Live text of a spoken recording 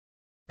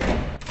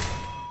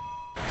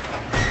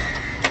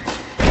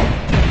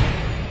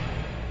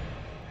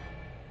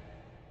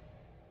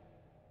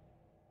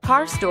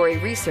Car Story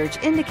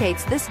research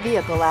indicates this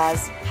vehicle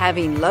as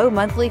having low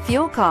monthly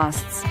fuel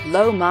costs,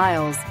 low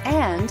miles,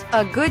 and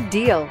a good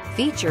deal.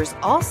 Features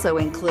also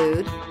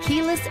include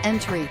keyless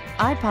entry,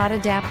 iPod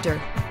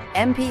adapter,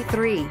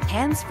 MP3,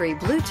 hands-free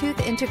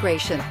Bluetooth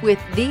integration. With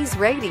these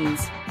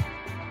ratings,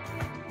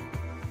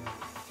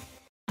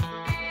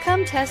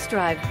 come test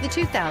drive the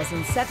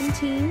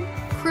 2017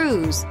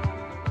 Cruze.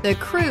 The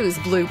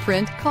Cruze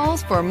blueprint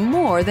calls for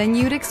more than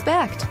you'd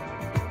expect.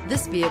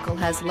 This vehicle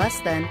has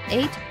less than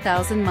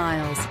 8,000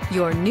 miles.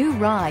 Your new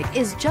ride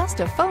is just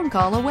a phone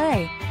call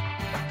away.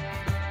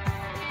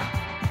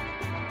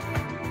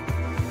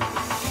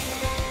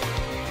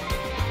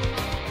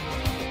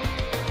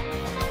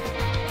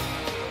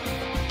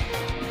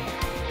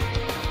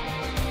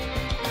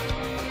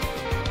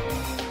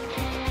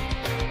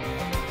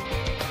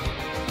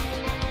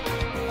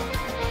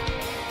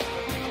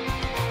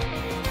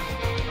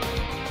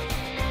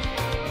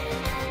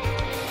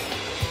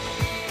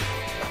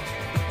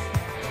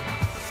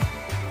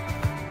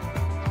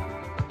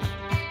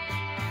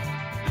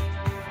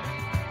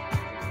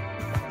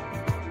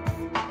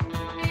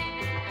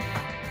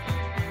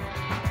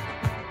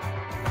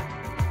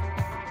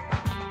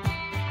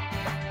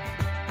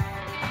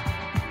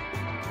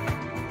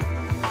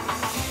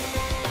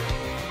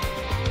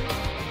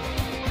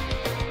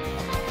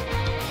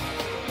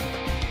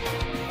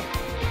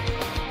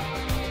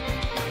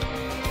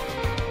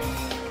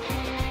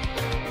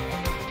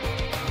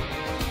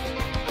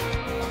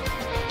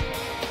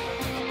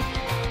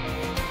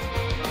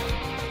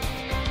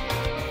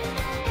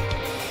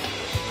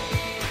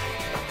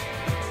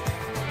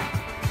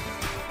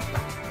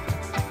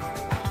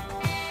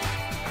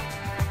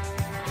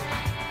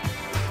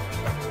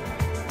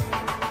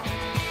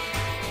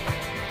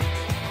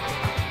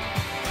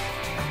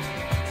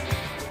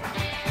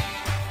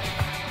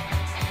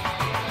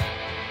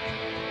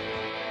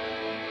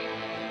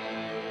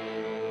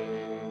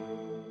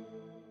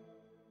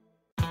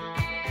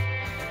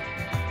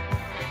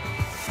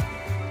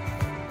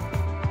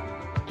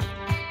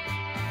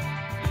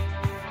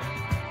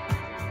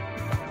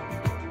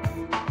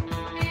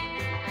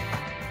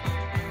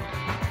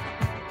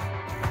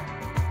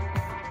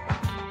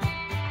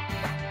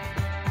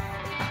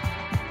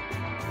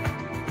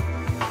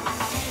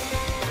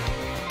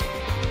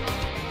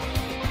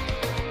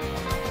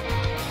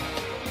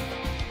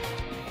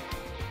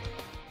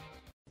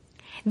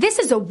 This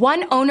is a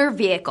one-owner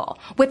vehicle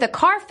with a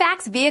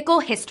CARFAX Vehicle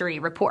History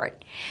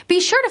Report.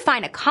 Be sure to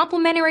find a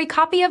complimentary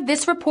copy of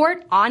this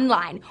report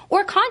online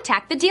or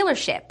contact the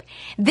dealership.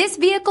 This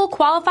vehicle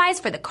qualifies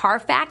for the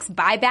CARFAX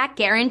Buyback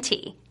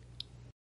Guarantee.